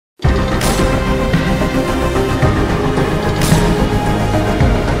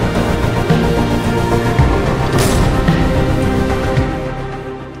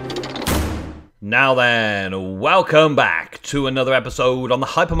Now then, welcome back to another episode on the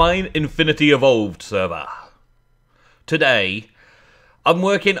Hypermine Infinity Evolved server. Today, I'm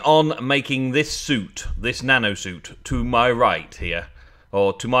working on making this suit, this nano suit, to my right here.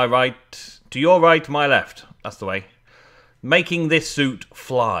 Or to my right, to your right, my left. That's the way. Making this suit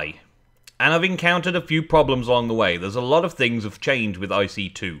fly. And I've encountered a few problems along the way. There's a lot of things have changed with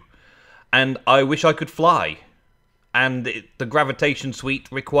IC2. And I wish I could fly. And the gravitation suite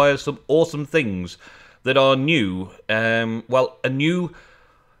requires some awesome things that are new. Well, a new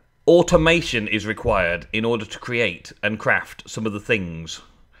automation is required in order to create and craft some of the things.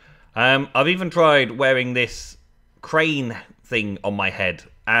 I've even tried wearing this crane thing on my head,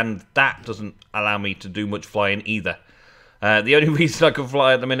 and that doesn't allow me to do much flying either. The only reason I can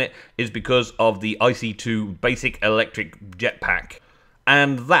fly at the minute is because of the IC2 basic electric jetpack.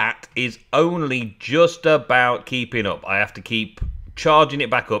 And that is only just about keeping up. I have to keep charging it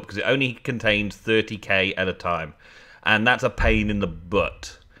back up because it only contains 30k at a time. And that's a pain in the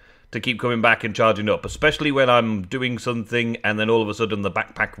butt to keep coming back and charging up. Especially when I'm doing something and then all of a sudden the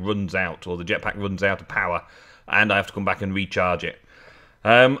backpack runs out or the jetpack runs out of power. And I have to come back and recharge it.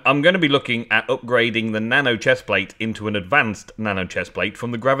 I'm going to be looking at upgrading the nano chestplate into an advanced nano chestplate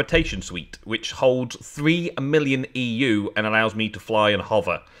from the gravitation suite, which holds 3 million EU and allows me to fly and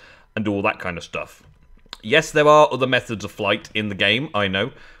hover and do all that kind of stuff. Yes, there are other methods of flight in the game, I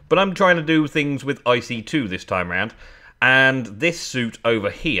know, but I'm trying to do things with IC2 this time around. And this suit over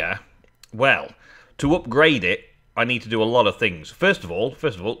here, well, to upgrade it, I need to do a lot of things. First of all,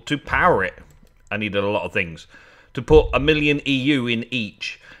 to power it, I needed a lot of things. To put 1 million EU in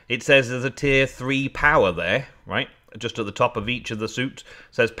each, it says there's a tier 3 power there, right? Just at the top of each of the suits,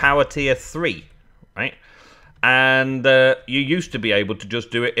 it says power tier 3, right? And you used to be able to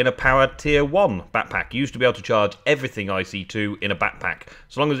just do it in a power tier 1 backpack. You used to be able to charge everything IC2 in a backpack.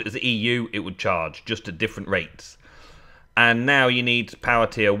 So long as it was EU, it would charge, just at different rates. And now you need power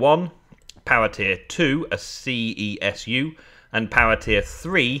tier 1, power tier 2, a CESU, and power tier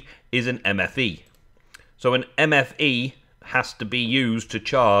 3 is an MFE. So an MFE has to be used to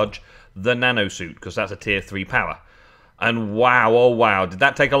charge the nanosuit, because that's a tier 3 power. And wow, oh wow, did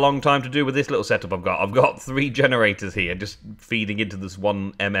that take a long time to do with this little setup I've got? I've got 3 generators here, just feeding into this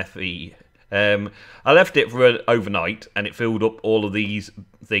one MFE. I left it for overnight, and it filled up all of these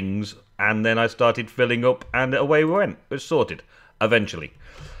things, and then I started filling up, and away we went. It was sorted, eventually.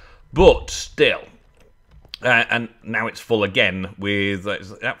 But still, and now it's full again with,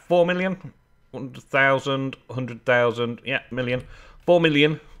 is that 4 million? 100,000, 100,000, yeah, million. 4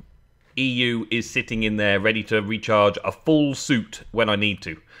 million EU is sitting in there ready to recharge a full suit when I need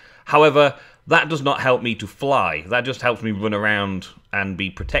to. However, that does not help me to fly. That just helps me run around and be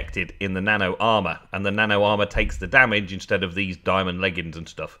protected in the nano armor. And the nano armor takes the damage instead of these diamond leggings and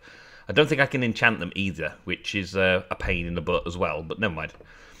stuff. I don't think I can enchant them either, which is a pain in the butt as well, but never mind.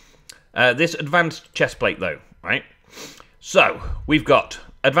 This advanced chestplate though, right? So, we've got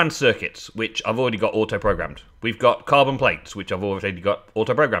advanced circuits, which I've already got auto-programmed. We've got carbon plates, which I've already got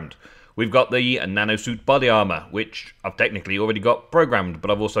auto-programmed. We've got the nanosuit body armor, which I've technically already got programmed, but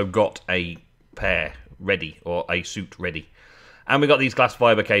I've also got a pair ready, or a suit ready. And we've got these glass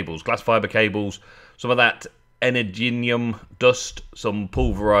fiber cables. Glass fiber cables, some of that energinium dust, some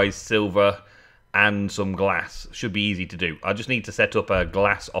pulverized silver, and some glass. Should be easy to do. I just need to set up a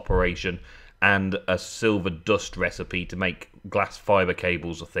glass operation and a silver dust recipe to make glass fiber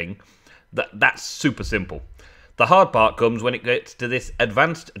cables a thing. That's super simple. The hard part comes when it gets to this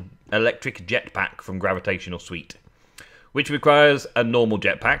advanced electric jetpack from Gravitational Suite, which requires a normal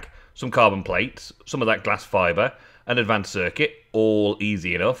jetpack, some carbon plates, some of that glass fiber, an advanced circuit, all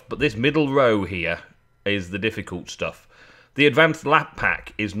easy enough, but this middle row here is the difficult stuff. The advanced lap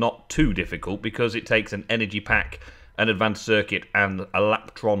pack is not too difficult because it takes an energy pack, an advanced circuit, and a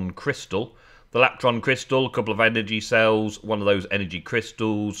Laptron crystal. The Laptron crystal, a couple of energy cells, one of those energy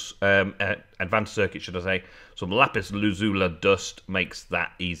crystals, advanced circuit should I say, some lapis lazuli dust makes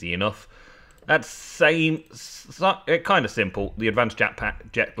that easy enough. That's kind of simple. The advanced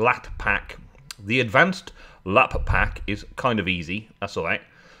the advanced lap pack is kind of easy. That's all right.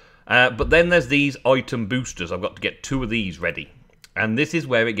 But then there's these item boosters. I've got to get 2 of these ready, and this is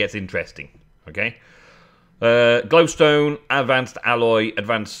where it gets interesting. Okay. Glowstone, advanced alloy,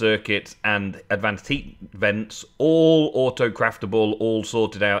 advanced circuits, and advanced heat vents, all auto-craftable, all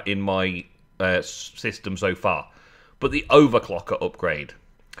sorted out in my system so far. But the overclocker upgrade.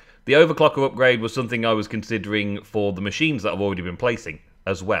 The overclocker upgrade was something I was considering for the machines that I've already been placing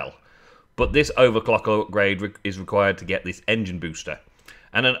as well. But this overclocker upgrade is required to get this engine booster.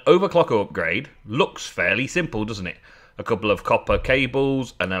 And an overclocker upgrade looks fairly simple, doesn't it? a couple of copper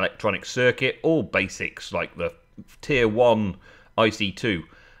cables, an electronic circuit, all basics like the tier 1 IC2,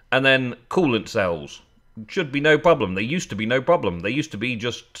 and then coolant cells. Should be no problem. They used to be no problem. They used to be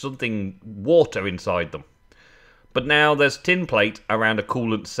just something water inside them. But now there's tin plate around a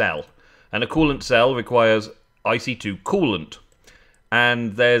coolant cell, and a coolant cell requires IC2 coolant.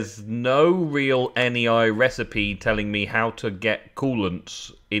 And there's no real NEI recipe telling me how to get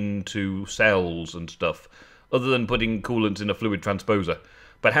coolants into cells and stuff, other than putting coolants in a fluid transposer.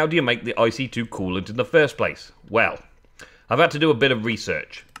 But how do you make the IC2 coolant in the first place? Well, I've had to do a bit of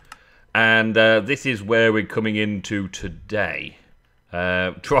research. And this is where we're coming into today.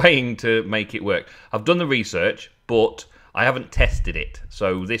 Trying to make it work. I've done the research, but I haven't tested it.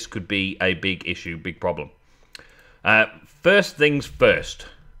 So this could be a big issue, big problem. First things first,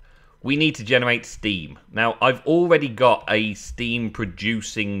 we need to generate steam. Now, I've already got a steam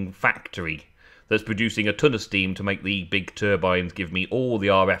producing factory that's producing a ton of steam to make the big turbines give me all the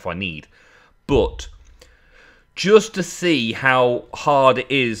RF I need. But just to see how hard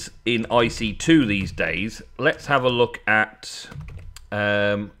it is in IC2 these days, let's have a look at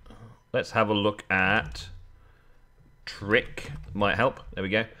trick. Might help. There we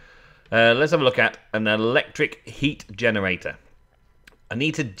go. Let's have a look at an electric heat generator. I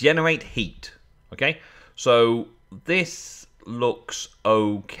need to generate heat. Okay, so this looks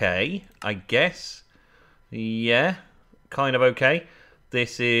okay, I guess. Yeah, kind of okay.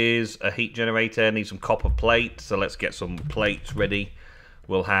 This is a heat generator. Need some copper plates, so let's get some plates ready.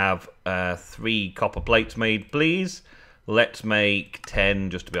 We'll have 3 copper plates made, please. Let's make 10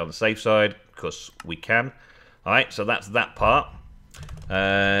 just to be on the safe side, because we can. Alright, so that's that part.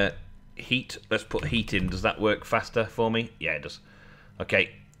 Heat, let's put heat in. Does that work faster for me? Yeah, it does. Okay,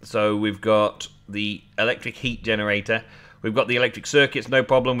 so we've got the electric heat generator. We've got the electric circuits, no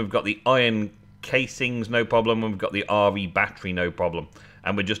problem. We've got the iron casings, no problem. And we've got the RE battery, no problem.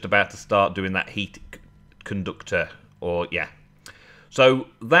 And we're just about to start doing that heat conductor, or yeah. So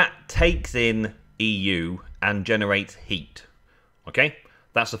that takes in EU and generates heat. Okay,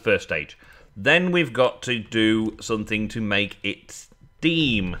 that's the first stage. Then we've got to do something to make it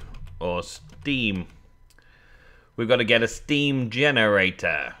steam, or steam. We've got to get a steam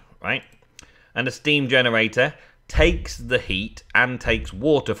generator, right? And a steam generator takes the heat and takes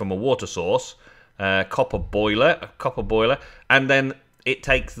water from a water source, copper boiler, and then it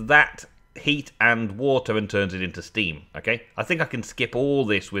takes that heat and water and turns it into steam. Okay, I think I can skip all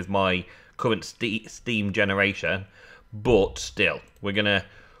this with my current steam generation, but still, we're gonna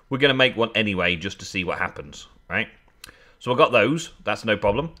make one anyway just to see what happens, right? So I've got those. That's no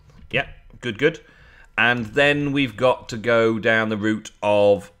problem. Yeah, good. And then we've got to go down the route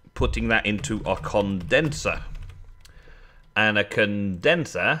of putting that into a condenser. And a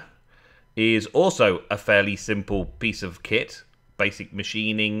condenser is also a fairly simple piece of kit. Basic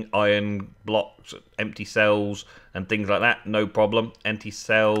machining, iron blocks, empty cells, and things like that. No problem. Empty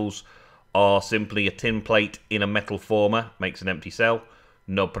cells are simply a tin plate in a metal former. Makes an empty cell.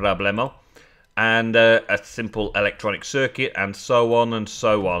 No problemo. And a simple electronic circuit, and so on and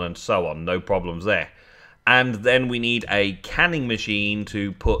so on and so on. No problems there. And then we need a canning machine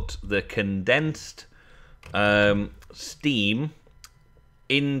to put the condensed steam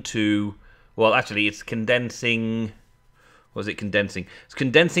into... Well, actually, it's condensing... Was it condensing? It's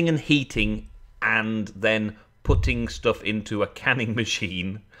condensing and heating, and then putting stuff into a canning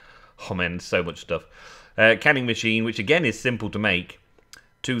machine. Oh man, so much stuff. Canning machine, which again is simple to make,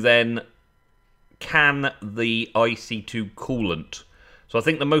 to then can the IC2 coolant. So I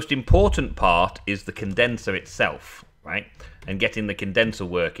think the most important part is the condenser itself, right? And getting the condenser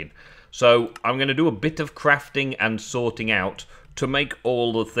working. So I'm going to do a bit of crafting and sorting out to make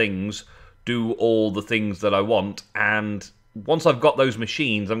all the things do all the things that I want. And once I've got those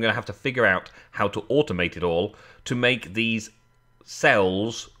machines, I'm going to have to figure out how to automate it all to make these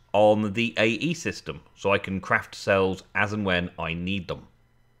cells on the AE system, so I can craft cells as and when I need them.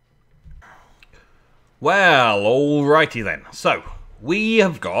 Well, alrighty then. So, we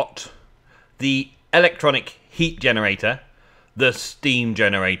have got the electronic heat generator, the steam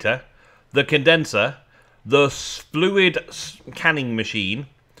generator, the condenser, the fluid canning machine,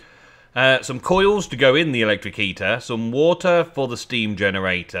 some coils to go in the electric heater, some water for the steam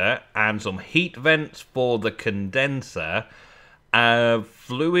generator, and some heat vents for the condenser,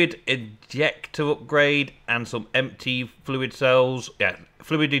 fluid ejector upgrade, and some empty fluid cells. Yeah,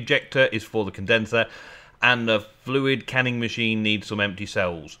 fluid ejector is for the condenser, and the fluid canning machine needs some empty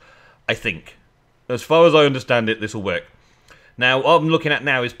cells, I think. As far as I understand it, this will work. Now, what I'm looking at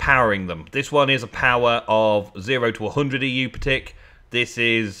now is powering them. This one is a power of 0 to 100 EU per tick. This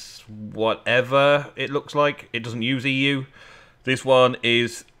is whatever it looks like. It doesn't use EU. This one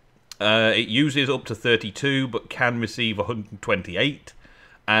is, it uses up to 32, but can receive 128.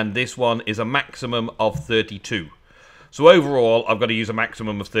 And this one is a maximum of 32. So overall, I've got to use a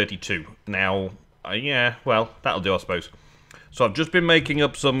maximum of 32. Now, yeah, well, that'll do, I suppose. So I've just been making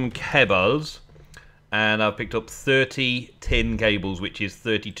up some cables, and I've picked up 30 tin cables, which is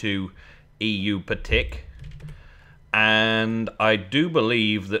 32 EU per tick. And I do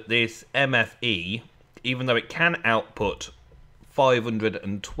believe that this MFE, even though it can output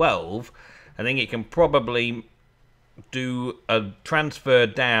 512, I think it can probably do a transfer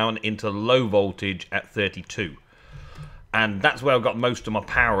down into low voltage at 32. And that's where I've got most of my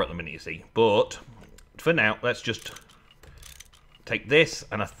power at the minute, you see. But for now, let's just take this,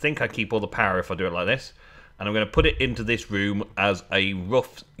 and I think I keep all the power if I do it like this. And I'm going to put it into this room as a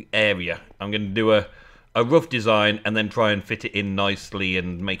rough area. I'm going to do a rough design and then try and fit it in nicely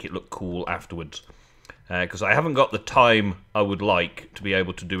and make it look cool afterwards. Because I haven't got the time I would like to be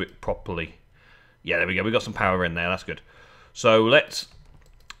able to do it properly. Yeah, there we go. We got some power in there. That's good. So let's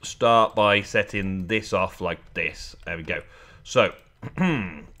start by setting this off like this. There we go. So,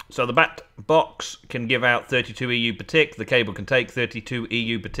 so the bat box can give out 32 EU per tick. The cable can take 32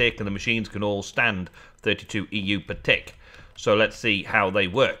 EU per tick, and the machines can all stand 32 EU per tick. So let's see how they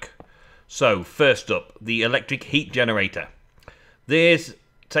work. So first up, the electric heat generator. This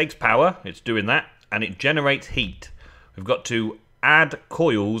takes power. It's doing that, and it generates heat. We've got to add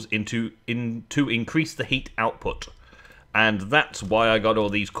coils to increase the heat output. And that's why I got all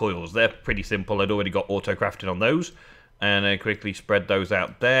these coils. They're pretty simple. I'd already got auto-crafted on those. And I quickly spread those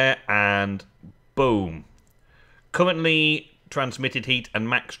out there. And boom. Currently transmitted heat and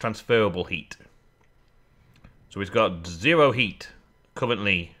max transferable heat. So it's got 0 heat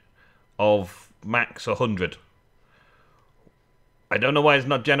currently of max 100. I don't know why it's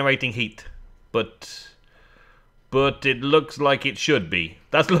not generating heat. But it looks like it should be.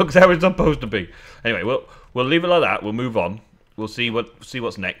 That looks how it's supposed to be. Anyway, we'll leave it like that. We'll move on. We'll see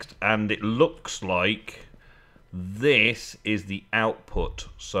what's next. And it looks like this is the output.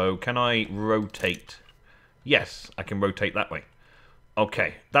 So can I rotate? Yes, I can rotate that way.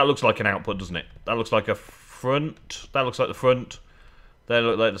 Okay, that looks like an output, doesn't it? That looks like a front. That looks like the front. They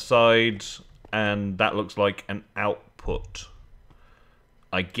look like the sides. And that looks like an output,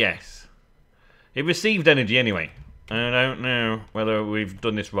 I guess. It received energy anyway. I don't know whether we've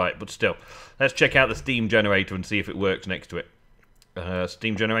done this right, but still. Let's check out the steam generator and see if it works next to it.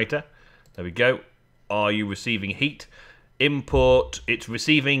 Steam generator. There we go. Are you receiving heat? Input. It's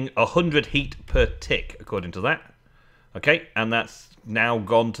receiving 100 heat per tick, according to that. Okay, and that's now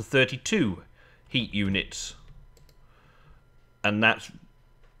gone to 32 heat units. And that's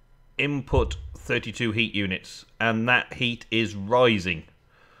input 32 heat units. And that heat is rising.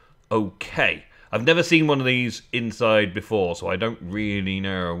 Okay. I've never seen one of these inside before, so I don't really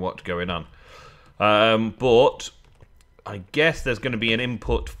know what's going on. But I guess there's going to be an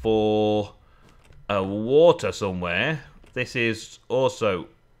input for water somewhere. This is also...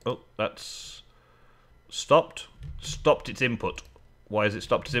 Oh, that's stopped. Stopped its input. Why has it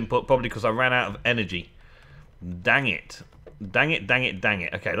stopped its input? Probably because I ran out of energy. Dang it. Dang it, dang it, dang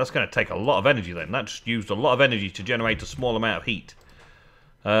it. Okay, that's going to take a lot of energy then. That just used a lot of energy to generate a small amount of heat.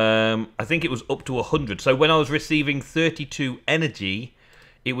 I think it was up to 100. So when I was receiving 32 energy,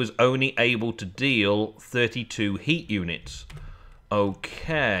 it was only able to deal 32 heat units.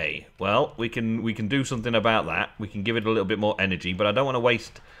 Okay, well, we can do something about that. We can give it a little bit more energy, but I don't want to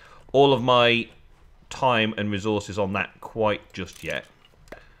waste all of my time and resources on that quite just yet.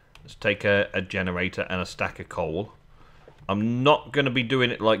 Let's take a generator and a stack of coal. I'm not going to be doing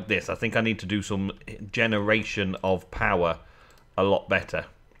it like this. I think I need to do some generation of power a lot better.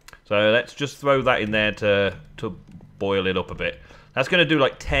 So let's just throw that in there to boil it up a bit. That's going to do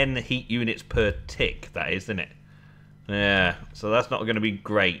like 10 heat units per tick, that is, isn't it? Yeah, so that's not going to be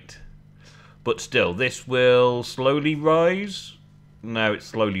great. But still, this will slowly rise. No, it's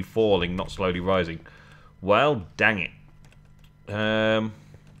slowly falling, not slowly rising. Well, dang it.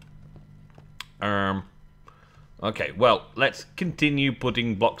 Okay, well, let's continue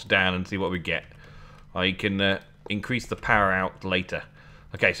putting blocks down and see what we get. I can increase the power out later.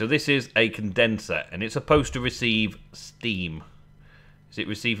 Okay, so this is a condenser, and it's supposed to receive steam. Is it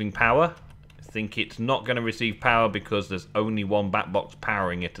receiving power? I think it's not going to receive power because there's only one bat box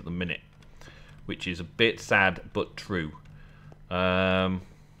powering it at the minute, which is a bit sad, but true. Do I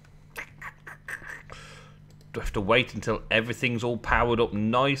have to wait until everything's all powered up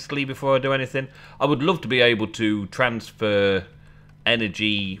nicely before I do anything? I would love to be able to transfer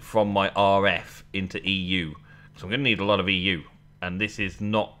energy from my RF into EU. So I'm going to need a lot of EU. And this is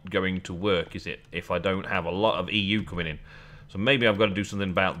not going to work, is it? If I don't have a lot of EU coming in. So maybe I've got to do something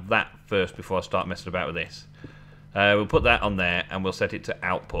about that first before I start messing about with this. We'll put that on there and we'll set it to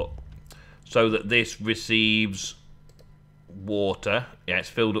output. So that this receives water. Yeah, it's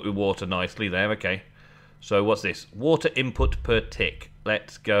filled up with water nicely there. Okay. So what's this? Water input per tick.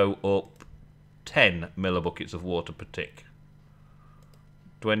 Let's go up 10 millibuckets of water per tick.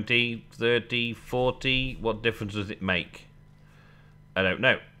 20, 30, 40. What difference does it make? I don't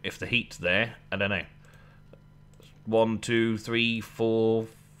know. If the heat's there, I don't know. 1, 2, 3, 4,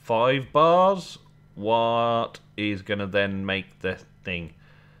 5 bars. What is going to then make the thing?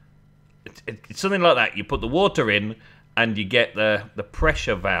 It's something like that. You put the water in and you get the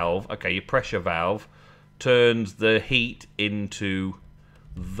pressure valve. Okay, your pressure valve turns the heat into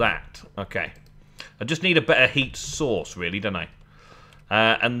that. Okay. I just need a better heat source, really, don't I?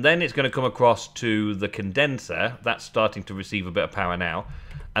 And then it's going to come across to the condenser. That's starting to receive a bit of power now.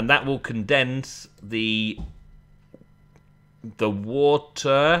 And that will condense the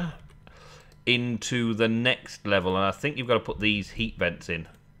water into the next level. And I think you've got to put these heat vents in.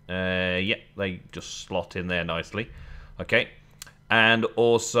 Yep, they just slot in there nicely. Okay. And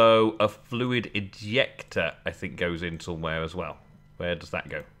also a fluid ejector, I think, goes in somewhere as well. Where does that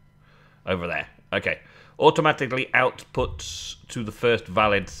go? Over there. Okay. Automatically outputs to the first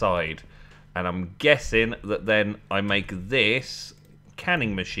valid side. And I'm guessing that then I make this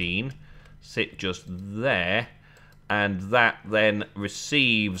canning machine sit just there. And that then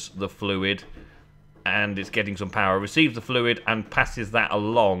receives the fluid. And it's getting some power. Receives the fluid and passes that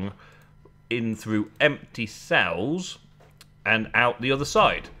along in through empty cells and out the other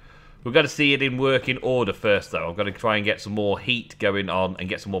side. We've got to see it in working order first, though. I've got to try and get some more heat going on and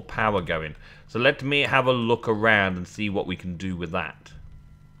get some more power going. So let me have a look around and see what we can do with that.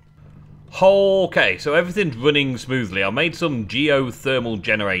 Okay, so everything's running smoothly. I made some geothermal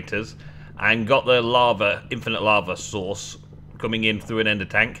generators and got the lava, infinite lava source coming in through an ender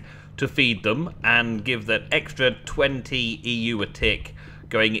tank to feed them and give that extra 20 EU a tick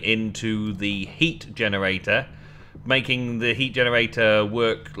going into the heat generator, making the heat generator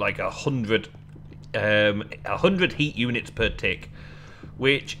work like 100 heat units per tick,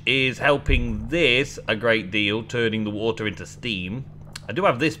 which is helping this a great deal, turning the water into steam. I do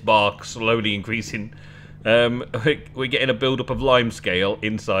have this bar slowly increasing. We're getting a build-up of lime scale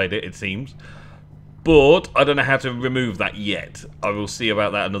inside it, it seems. But I don't know how to remove that yet. I will see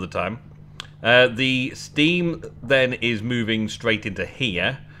about that another time. The steam then is moving straight into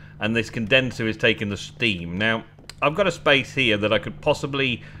here, and this condenser is taking the steam. Now, I've got a space here that I could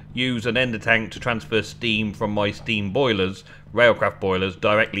possibly use an ender tank to transfer steam from my steam boilers, railcraft boilers,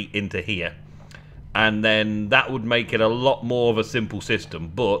 directly into here. And then that would make it a lot more of a simple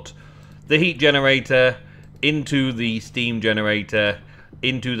system. But the heat generator into the steam generator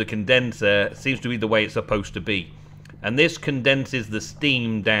into the condenser seems to be the way it's supposed to be. And this condenses the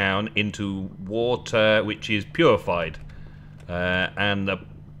steam down into water which is purified. And the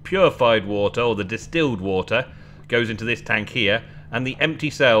purified water, or the distilled water, goes into this tank here, and the empty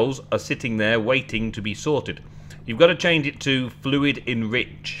cells are sitting there waiting to be sorted. You've got to change it to fluid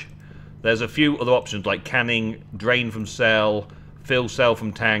enrich. There's a few other options like canning, drain from cell, fill cell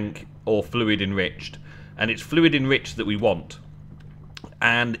from tank, or fluid enriched. And it's fluid enriched that we want.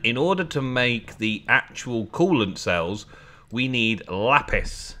 And in order to make the actual coolant cells, we need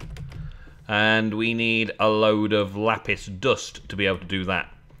lapis. And we need a load of lapis dust to be able to do that.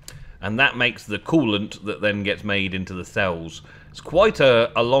 And that makes the coolant that then gets made into the cells. It's quite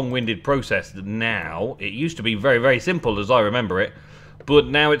a long-winded process now. It used to be very, very simple as I remember it. But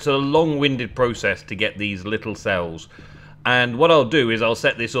now it's a long-winded process to get these little cells. And what I'll do is I'll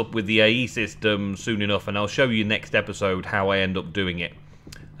set this up with the AE system soon enough, and I'll show you next episode how I end up doing it.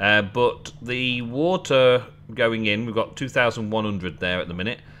 But the water going in, we've got 2,100 there at the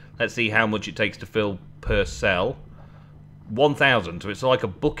minute. Let's see how much it takes to fill per cell. 1,000, so it's like a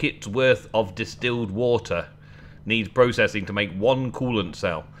bucket's worth of distilled water needs processing to make one coolant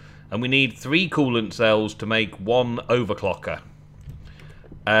cell. And we need 3 coolant cells to make 1 overclocker.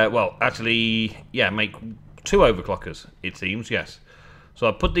 Well, actually, yeah, make 2 overclockers, it seems, yes. So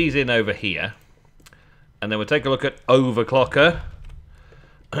I'll put these in over here. And then we'll take a look at overclocker.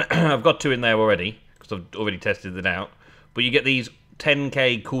 I've got 2 in there already, because I've already tested it out. But you get these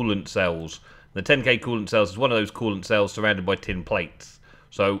 10k coolant cells. The 10k coolant cells is one of those coolant cells surrounded by tin plates.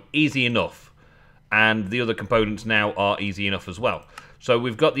 So, easy enough. And the other components now are easy enough as well. So,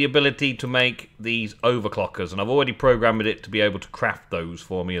 we've got the ability to make these overclockers. And I've already programmed it to be able to craft those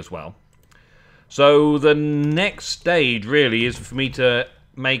for me as well. So, the next stage really is for me to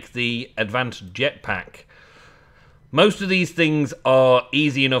make the advanced jetpack. Most of these things are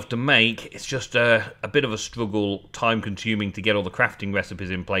easy enough to make. It's just a bit of a struggle, time-consuming to get all the crafting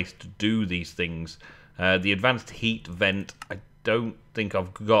recipes in place to do these things. The advanced heat vent, I don't think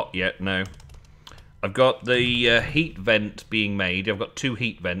I've got yet, no. I've got the heat vent being made. I've got 2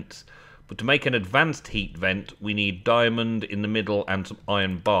 heat vents. But to make an advanced heat vent, we need diamond in the middle and some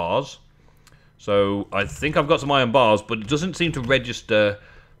iron bars. So I think I've got some iron bars, but it doesn't seem to register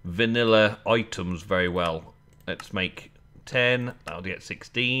vanilla items very well. Let's make 10. That'll get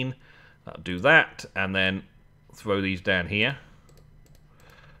 16. That'll do that. And then throw these down here.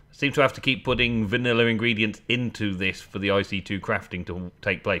 I seem to have to keep putting vanilla ingredients into this for the IC2 crafting to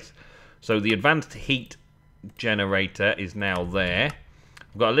take place. So the advanced heat generator is now there.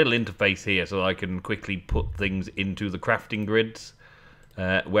 I've got a little interface here so I can quickly put things into the crafting grids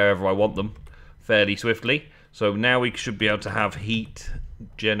wherever I want them fairly swiftly. So now we should be able to have heat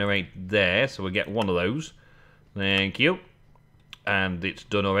generate there. So we get one of those. Thank you. And it's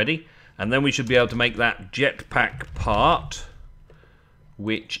done already. And then we should be able to make that jetpack part,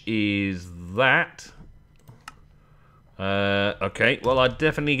 which is that. Okay, well I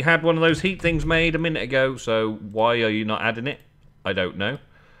definitely had one of those heat things made a minute ago, so why are you not adding it? I don't know.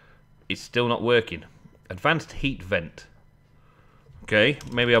 It's still not working. Advanced heat vent. Okay,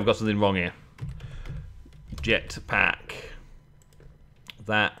 maybe I've got something wrong here. Jetpack.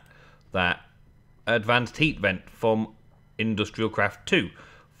 That. Advanced heat vent from Industrial Craft 2.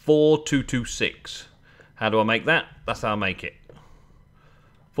 4226. How do I make that? That's how I make it.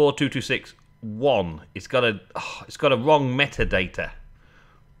 4226 1. It's got a wrong metadata.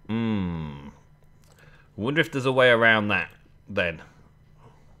 Wonder if there's a way around that then.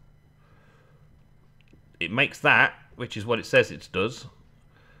 It makes that, which is what it says it does.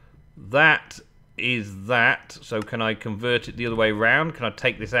 That is that. So can I convert it the other way around? Can I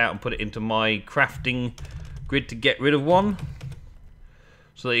take this out and put it into my crafting grid to get rid of one?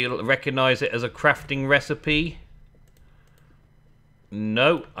 So that you'll recognize it as a crafting recipe?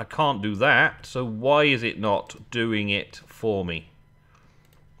 No, I can't do that. So why is it not doing it for me?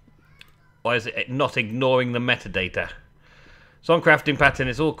 Why is it not ignoring the metadata? So on crafting pattern,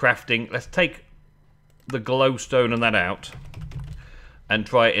 it's all crafting. Let's take the glowstone and that out and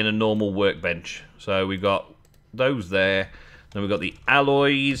try it in a normal workbench. So we've got those there. Then we've got the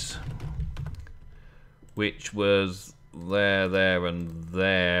alloys, which was there, and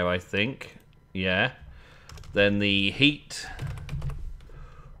there, I think. Yeah. Then the heat.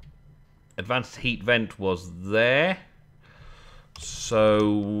 Advanced heat vent was there.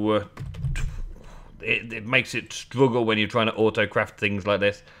 So it makes it struggle when you're trying to auto craft things like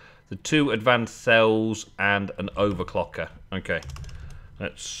this. The 2 advanced cells and an overclocker. Okay,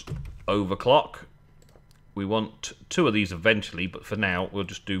 let's overclock. We want 2 of these eventually, but for now we'll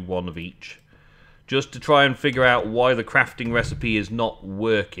just do 1 of each, just to try and figure out why the crafting recipe is not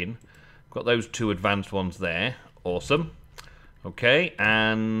working. Got those 2 advanced ones there. Awesome. Okay,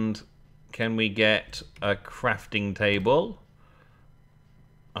 and can we get a crafting table?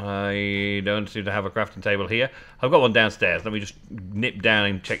 I don't seem to have a crafting table here. I've got one downstairs. Let me just nip down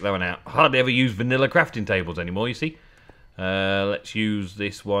and check that one out. I hardly ever use vanilla crafting tables anymore, you see. Let's use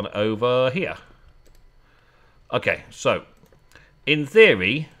this one over here. Okay, so in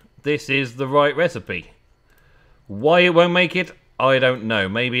theory, this is the right recipe. Why it won't make it, I don't know.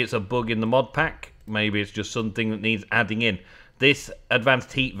 Maybe it's a bug in the mod pack. Maybe it's just something that needs adding in. This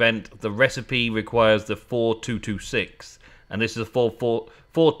advanced heat vent, the recipe requires the 4226. And this is a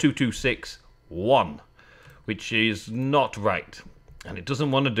 4226 1, which is not right. And it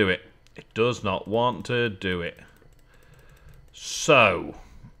doesn't want to do it. It does not want to do it. So,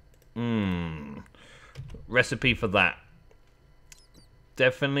 recipe for that.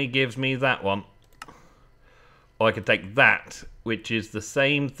 Definitely gives me that one. Or I could take that, which is the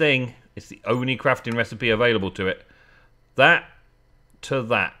same thing. It's the only crafting recipe available to it. That to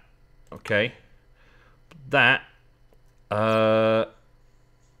that. Okay. That.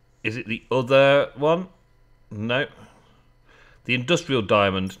 Is it the other one? No. The industrial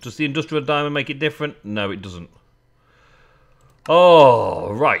diamond. Does the industrial diamond make it different? No, it doesn't.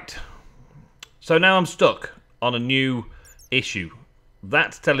 Oh, right. So now I'm stuck on a new issue.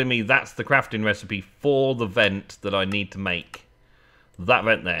 That's telling me that's the crafting recipe for the vent that I need to make. That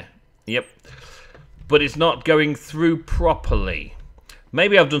vent there. Yep. But it's not going through properly.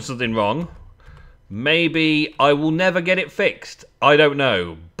 Maybe I've done something wrong. Maybe I will never get it fixed. I don't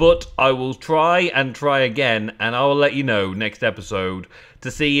know. But I will try and try again, and I will let you know next episode to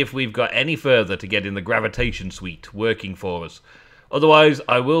see if we've got any further to get in the gravitation suite working for us. Otherwise,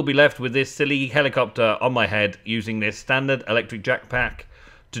 I will be left with this silly helicopter on my head using this standard electric jetpack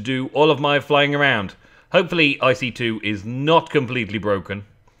to do all of my flying around. Hopefully IC2 is not completely broken.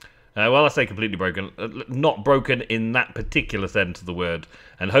 Well, I say completely broken, not broken in that particular sense of the word.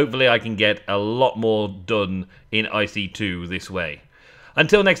 And hopefully I can get a lot more done in IC2 this way.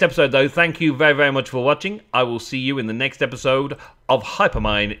 Until next episode, though, thank you very, very much for watching. I will see you in the next episode of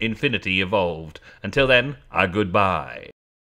Hypermine Infinity Evolved. Until then, goodbye.